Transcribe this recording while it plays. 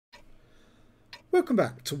Welcome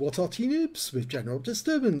back to What Arty Noobs with General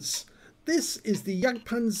Disturbance. This is the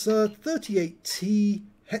Jagdpanzer 38T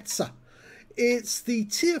Hetzer. It's the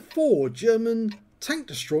Tier 4 German tank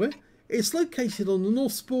destroyer. It's located on the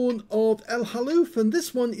north spawn of Halluf, and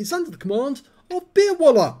this one is under the command of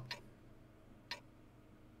Beerwalla.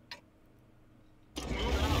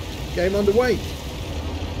 Game underway.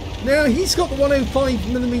 Now he's got the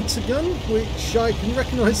 105mm gun, which I can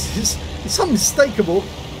recognise is unmistakable.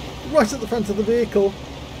 Right at the front of the vehicle.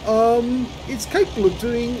 It's capable of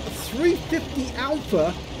doing 350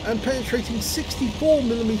 alpha and penetrating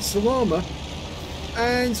 64mm of armour,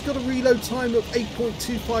 and it's got a reload time of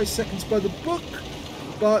 8.25 seconds by the book,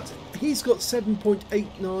 but he's got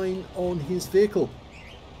 7.89 on his vehicle.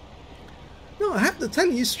 Now I have to tell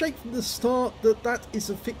you straight from the start that that is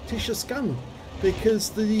a fictitious gun, because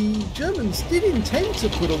the Germans did intend to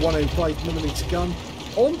put a 105mm gun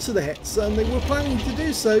onto the Hetzer, and they were planning to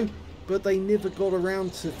do so, but they never got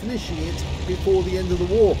around to finishing it before the end of the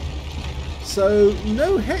war. So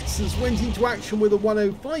no Hetzers went into action with a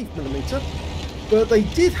 105mm, but they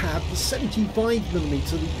did have the 75mm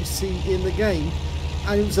that you see in the game,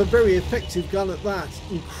 and it was a very effective gun at that.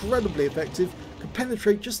 Incredibly effective, could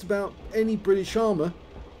penetrate just about any British armour,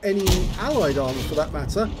 any Allied armour for that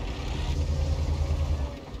matter.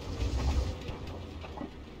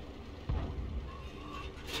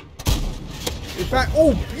 In fact,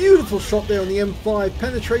 oh, beautiful shot there on the M5,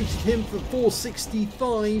 penetrated him for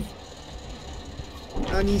 465,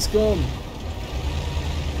 and he's gone.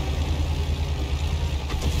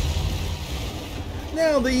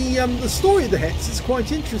 Now the story of the Hetzer is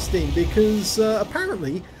quite interesting, because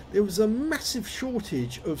apparently there was a massive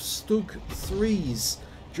shortage of Stug 3s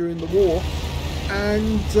during the war,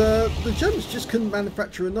 and the Germans just couldn't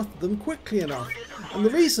manufacture enough of them quickly enough, and the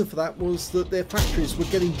reason for that was that their factories were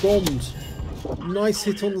getting bombed. Nice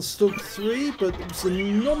hit on the Stug 3, but it was a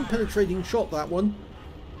non-penetrating shot, that one.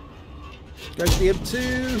 Goes to the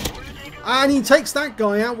M2, and he takes that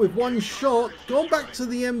guy out with one shot. Gone back to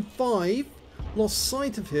the M5, lost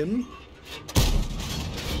sight of him.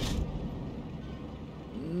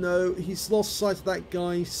 No, he's lost sight of that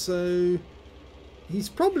guy, so he's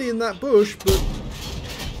probably in that bush, but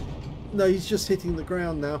no, he's just hitting the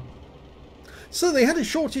ground now. So they had a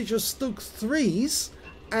shortage of Stug 3s,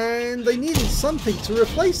 and they needed something to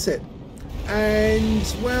replace it,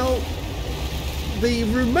 and well, the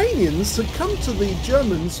Romanians had come to the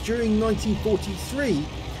Germans during 1943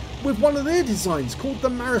 with one of their designs called the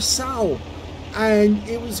Marisal, and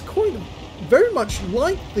it was quite very much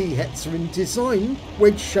like the Hetzer in design,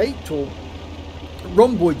 wedge shaped or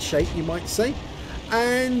rhomboid shape you might say,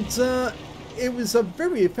 and it was a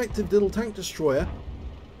very effective little tank destroyer.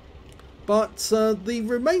 But the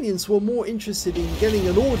Romanians were more interested in getting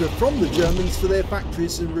an order from the Germans for their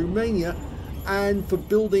factories in Romania and for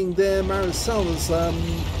building their Marisalas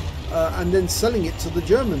and then selling it to the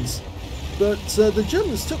Germans. But the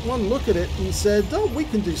Germans took one look at it and said, oh, we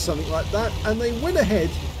can do something like that, and they went ahead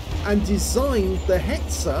and designed the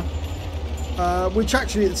Hetzer, which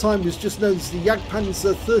actually at the time was just known as the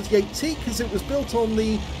Jagdpanzer 38T, because it was built on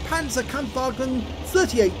the Panzerkampfwagen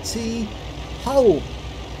 38T hull.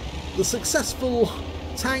 The successful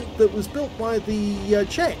tank that was built by the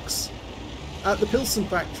Czechs at the Pilsen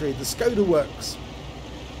factory, the Skoda works.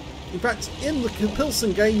 In fact, in the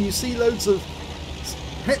Pilsen game you see loads of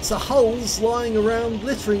Hetzer hulls lying around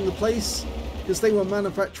littering the place because they were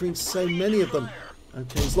manufacturing so many of them.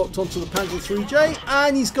 Okay, he's locked onto the Panzer 3J,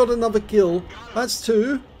 and he's got another kill. That's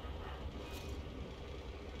two.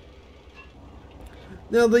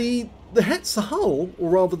 Now the Hetzer hull, or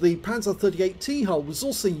rather the Panzer 38T hull, was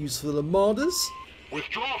also used for the Armadas.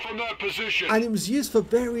 Withdraw from that position. And it was used for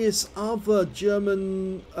various other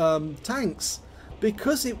German tanks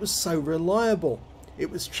because it was so reliable.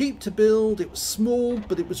 It was cheap to build, it was small,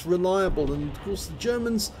 but it was reliable, and of course the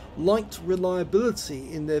Germans liked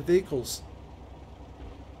reliability in their vehicles.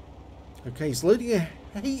 Okay, he's loading a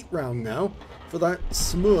heat round now for that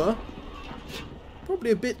Smur.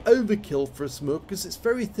 Probably a bit overkill for a Smur because it's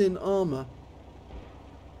very thin armour.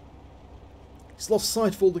 He's lost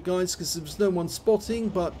sight of all the guys because there was no one spotting,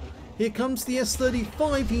 but here comes the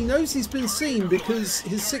S-35. He knows he's been seen because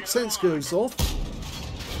his sixth sense goes off.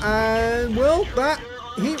 And well, that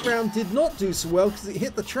heat round did not do so well because it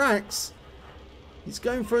hit the tracks. He's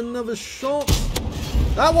going for another shot.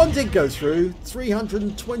 That one did go through.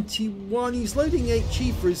 321. He's loading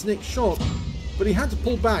HE for his next shot, but he had to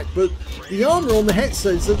pull back. But the armour on the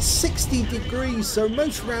Hetzer is at 60 degrees, so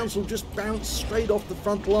most rounds will just bounce straight off the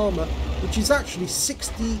frontal armour, which is actually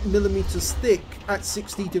 60mm thick at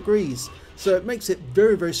 60 degrees. So it makes it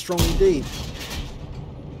very, very strong indeed.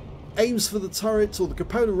 aims for the turret, or the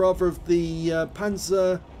component rather, of the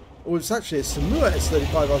Panzer, or it's actually a Samura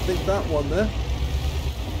S35, I think, that one there.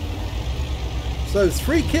 So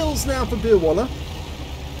 3 kills now for Beerwalla.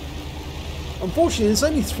 Unfortunately, there's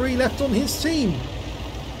only 3 left on his team.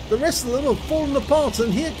 The rest of them have fallen apart,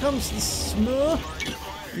 and here comes the Smur.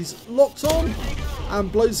 He's locked on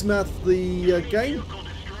and blows him out of the game.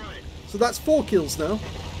 So that's 4 kills now.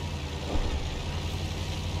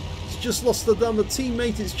 He's just lost another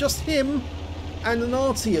teammate. It's just him and an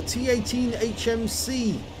Arty, a T18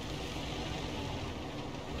 HMC.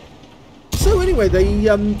 So anyway, they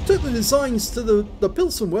took the designs to the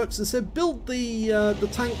Pilsen Works and said build the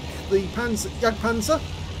tank, the Jagdpanzer.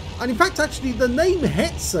 And in fact, actually, the name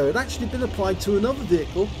Hetzer had actually been applied to another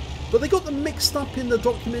vehicle, but they got them mixed up in the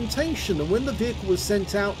documentation. And when the vehicle was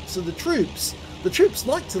sent out to the troops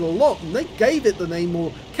liked it a lot, and they gave it the name,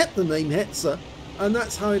 or kept the name Hetzer, and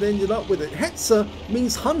that's how it ended up with it. Hetzer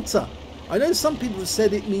means hunter. I know some people have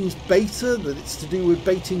said it means baiter, that it's to do with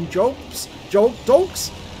baiting dogs.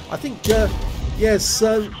 I think, yes,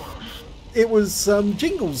 it was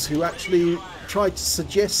Jingles who actually tried to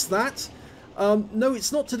suggest that. No,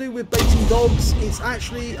 it's not to do with baiting dogs. It's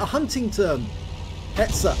actually a hunting term.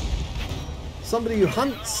 Hetzer. Somebody who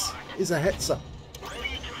hunts is a Hetzer.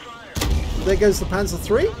 There goes the Panzer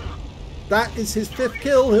III. That is his 5th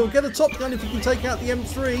kill. He'll get a top gun if he can take out the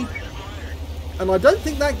M3. And I don't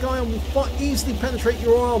think that guy will easily penetrate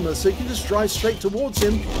your armour, so you can just drive straight towards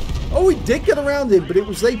him. Oh, he did get around him, but it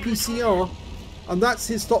was APCR, and that's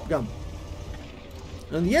his top gun.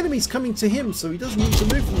 And the enemy's coming to him, so he doesn't need to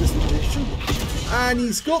move from this position. And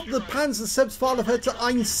he's got the Panzer Selbstfahrerhette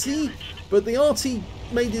 1C, but the Arty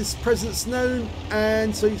made his presence known,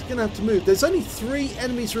 and so he's going to have to move. There's only 3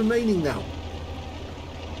 enemies remaining now.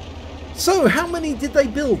 So, how many did they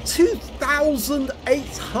build?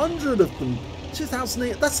 2,800 of them.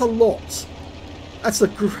 2,008, that's a lot. That's a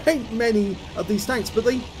great many of these tanks, but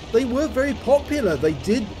they were very popular. They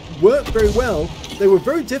did work very well. They were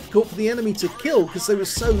very difficult for the enemy to kill because they were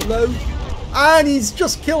so low. And he's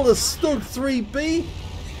just killed a Stug 3B.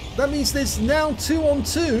 That means there's now 2 on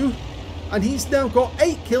 2. And he's now got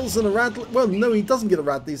 8 kills and a Radley. Well, no, he doesn't get a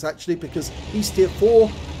Radley's actually, because he's tier 4.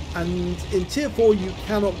 And in tier 4 you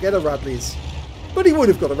cannot get a Radley's. But he would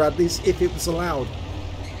have got a Radley's if it was allowed.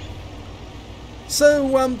 So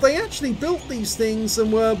they actually built these things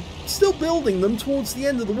and were still building them towards the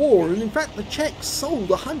end of the war. And in fact, the Czechs sold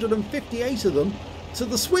 158 of them to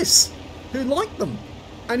the Swiss, who liked them.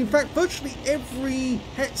 And in fact, virtually every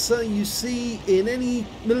Hetzer you see in any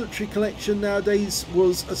military collection nowadays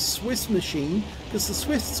was a Swiss machine, because the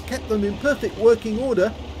Swiss kept them in perfect working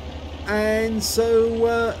order. And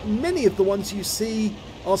so many of the ones you see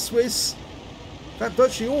are Swiss. In fact,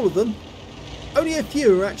 virtually all of them. Only a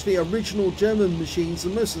few are actually original German machines,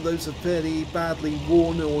 and most of those are fairly badly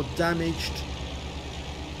worn or damaged.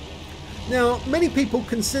 Now, many people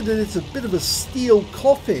considered it a bit of a steel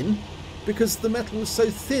coffin because the metal was so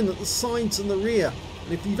thin at the sides and the rear.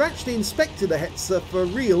 And if you've actually inspected a Hetzer for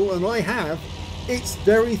real, and I have, it's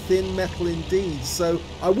very thin metal indeed. So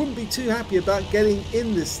I wouldn't be too happy about getting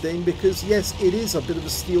in this thing, because yes, it is a bit of a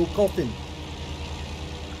steel coffin.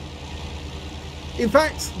 In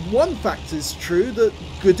fact, one fact is true, that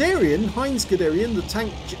Guderian, Heinz Guderian, the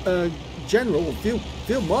tank general, or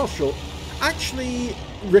field marshal, actually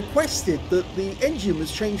requested that the engine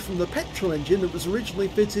was changed from the petrol engine that was originally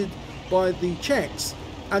fitted by the Czechs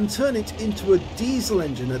and turn it into a diesel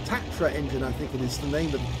engine, a Tatra engine, I think it is the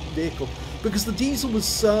name of the vehicle, because the diesel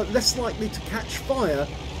was less likely to catch fire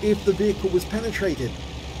if the vehicle was penetrated.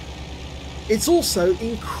 It's also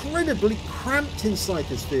incredibly cramped inside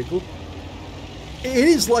this vehicle. It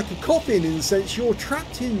is like a coffin in the sense you're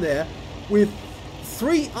trapped in there with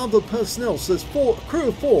 3 other personnel, so there's a crew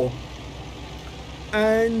of 4,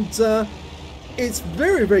 and it's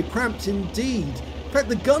very, very cramped indeed. In fact,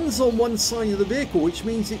 the gun's on one side of the vehicle, which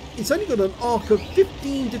means it's only got an arc of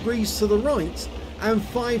 15 degrees to the right and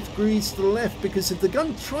 5 degrees to the left, because if the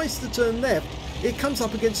gun tries to turn left, it comes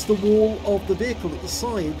up against the wall of the vehicle at the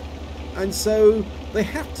side. And so they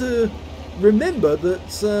have to remember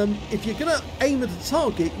that if you're going to aim at a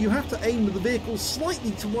target, you have to aim the vehicle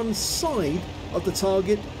slightly to one side of the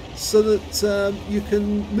target so that you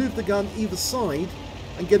can move the gun either side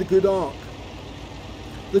and get a good arc.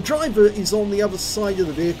 The driver is on the other side of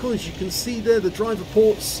the vehicle. As you can see there, the driver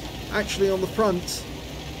port's actually on the front.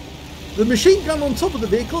 The machine gun on top of the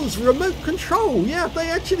vehicle is remote control. Yeah, they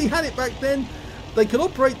actually had it back then. They could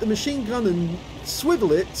operate the machine gun and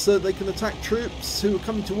swivel it so they can attack troops who are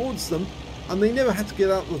coming towards them, and they never had to get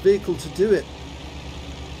out of the vehicle to do it.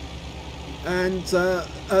 And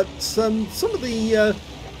at some of the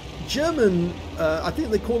German, I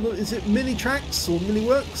think they call them, is it Mini Tracks or Mini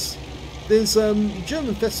Works? There's a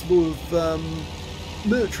German festival of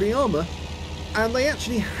military armour, and they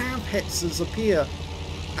actually have Hetzers appear,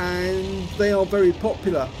 and they are very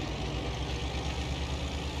popular.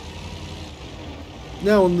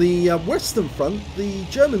 Now on the Western Front, the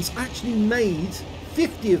Germans actually made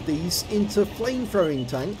 50 of these into flame-throwing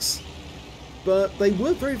tanks, but they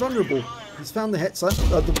were very vulnerable. He's found the Hetzer,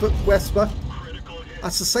 the Vesper.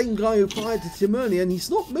 That's the same guy who fired at him earlier, and he's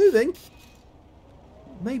not moving.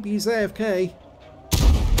 Maybe he's AFK.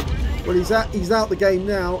 Well, he's out the game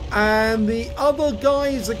now, and the other guy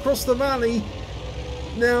is across the valley.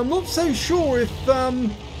 Now, I'm not so sure if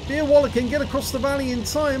Beerwalla can get across the valley in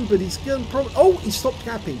time, but he's going to probably... Oh, he stopped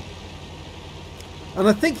capping. And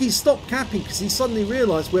I think he stopped capping because he suddenly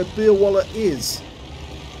realised where Beerwalla is.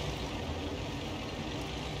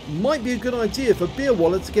 Might be a good idea for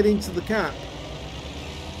Beerwalla to get into the cap.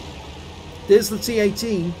 There's the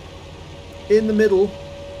T-18 in the middle.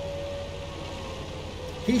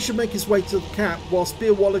 He should make his way to the cap whilst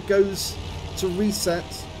Beerwalla goes to reset.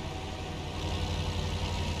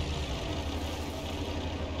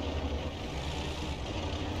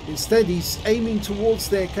 Instead, he's aiming towards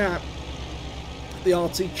their cap. The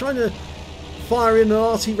Arty, trying to fire in an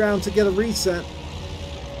Arty round to get a reset.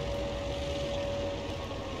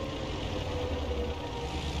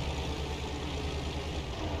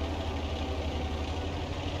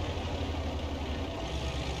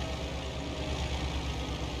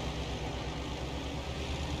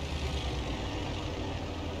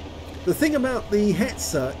 The thing about the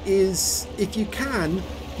Hetzer is, if you can,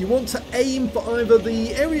 you want to aim for either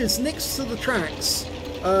the areas next to the tracks,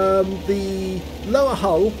 the lower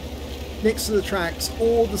hull next to the tracks,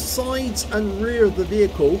 or the sides and rear of the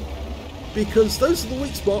vehicle, because those are the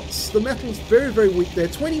weak spots. The metal's very, very weak there.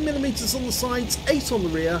 20mm on the sides, 8 on the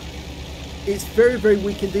rear. It's very, very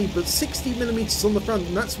weak indeed, but 60mm on the front,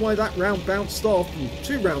 and that's why that round bounced off, and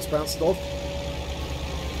 2 rounds bounced off.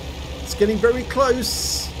 It's getting very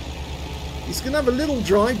close. He's going to have a little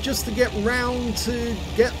drive just to get round to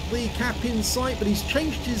get the cap in sight, but he's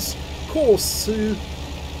changed his course to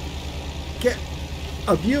get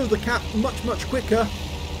a view of the cap much, much quicker.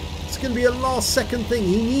 It's going to be a last second thing.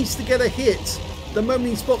 He needs to get a hit the moment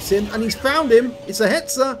he spots him, and he's found him. It's a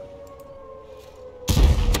Hetzer.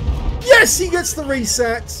 Yes, he gets the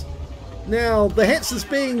reset. Now, the Hetzer's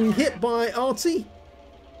being hit by Arty.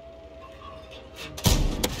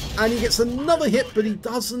 And he gets another hit, but he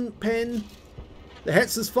doesn't pen. The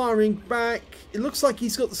Hetzer's firing back. It looks like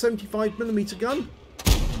he's got the 75mm gun.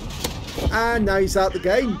 And now he's out the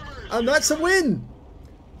game. And that's a win.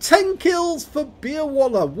 10 kills for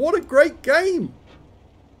Beerwalla. What a great game.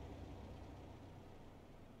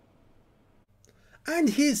 And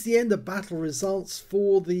here's the end of battle results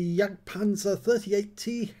for the Jagdpanzer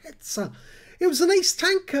 38T Hetzer. It was an ace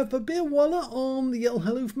tanker for Beerwalla on the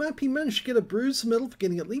Halluf map. He managed to get a bruise medal for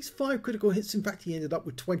getting at least 5 critical hits. In fact, he ended up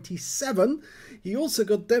with 27. He also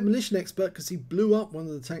got demolition expert because he blew up one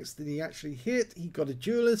of the tanks that he actually hit. He got a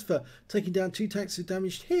duelist for taking down 2 tanks who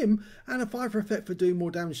damaged him, and a 5 effect for doing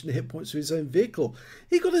more damage than the hit points to his own vehicle.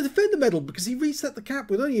 He got a defender medal because he reset the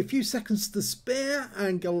cap with only a few seconds to spare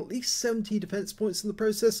and got at least 70 defense points in the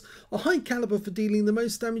process. A high caliber for dealing the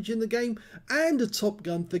most damage in the game, and a top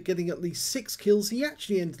gun for getting at least 6 kills. He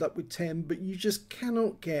actually ended up with 10, but you just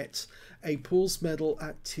cannot get a pools medal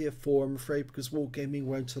at tier 4, I'm afraid, because Wargaming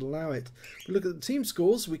won't allow it. But look at the team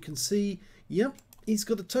scores. We can see, yep, he's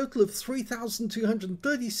got a total of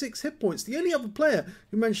 3,236 hit points. The only other player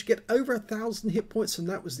who managed to get over 1,000 hit points, and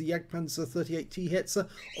that was the Jagdpanzer 38T Hetzer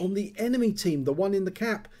on the enemy team, the one in the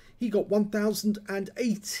cap. He got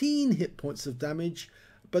 1,018 hit points of damage,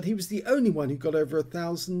 but he was the only one who got over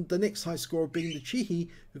 1,000, the next high scorer being the Chihi,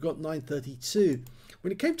 who got 932.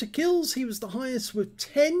 When it came to kills, he was the highest with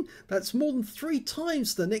 10. That's more than 3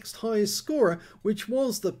 times the next highest scorer, which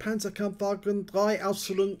was the Panzerkampfwagen 3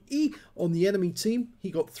 Ausstellung E on the enemy team. He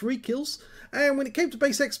got 3 kills. And when it came to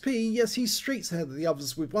base XP, yes, he's streets ahead of the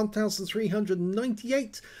others with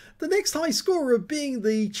 1,398. The next high scorer being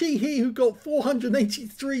the Chihi, who got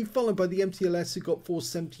 483, followed by the MTLS, who got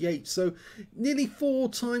 478. So nearly 3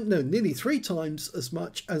 times as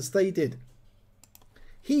much as they did.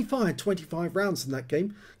 He fired 25 rounds in that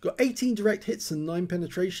game, got 18 direct hits and 9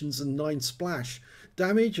 penetrations and 9 splash.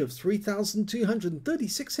 Damage of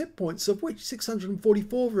 3,236 hit points, of which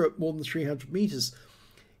 644 were at more than 300 meters.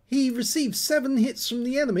 He received 7 hits from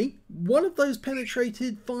the enemy. 1 of those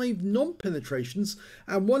penetrated, 5 non-penetrations,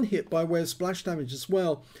 and 1 hit by way of splash damage as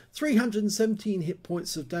well. 317 hit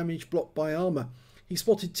points of damage blocked by armor. He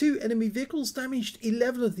spotted 2 enemy vehicles, damaged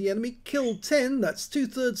 11 of the enemy, killed 10, that's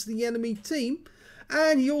 2/3 of the enemy team,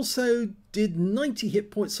 and he also did 90 hit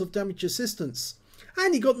points of damage assistance.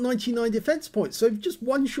 And he got 99 defense points, so just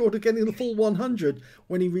one short of getting the full 100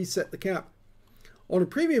 when he reset the cap. On a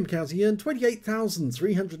premium count, he earned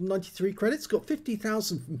 28,393 credits, got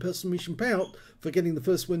 50,000 from personal mission payout for getting the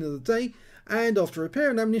first win of the day, and after repair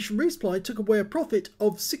and ammunition resupply, took away a profit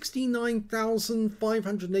of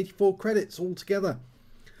 69,584 credits altogether.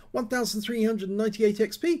 1,398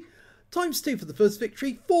 XP, times 2 for the first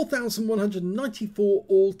victory, 4,194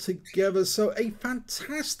 altogether. So a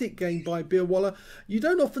fantastic game by Beerwalla. You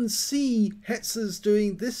don't often see Hetzers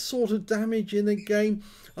doing this sort of damage in a game.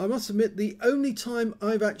 I must admit, the only time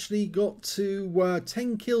I've actually got to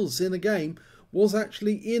 10 kills in a game was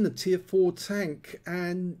actually in a tier 4 tank,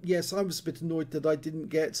 and yes, I was a bit annoyed that I didn't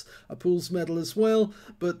get a Pools medal as well,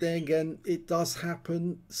 but then again, it does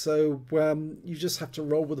happen, so you just have to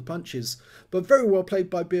roll with the punches. But very well played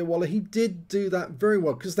by Beerwalla. He did do that very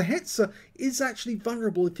well, because the Hetzer is actually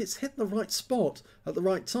vulnerable if it's hit the right spot at the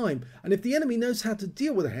right time, and if the enemy knows how to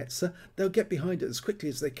deal with a Hetzer, they'll get behind it as quickly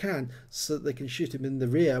as they can so that they can shoot him in the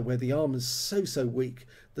rear where the armor's so weak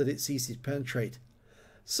that it's easy to penetrate.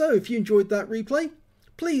 So if you enjoyed that replay,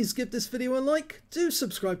 please give this video a like, do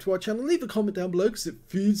subscribe to our channel, leave a comment down below because it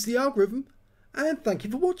feeds the algorithm, and thank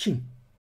you for watching.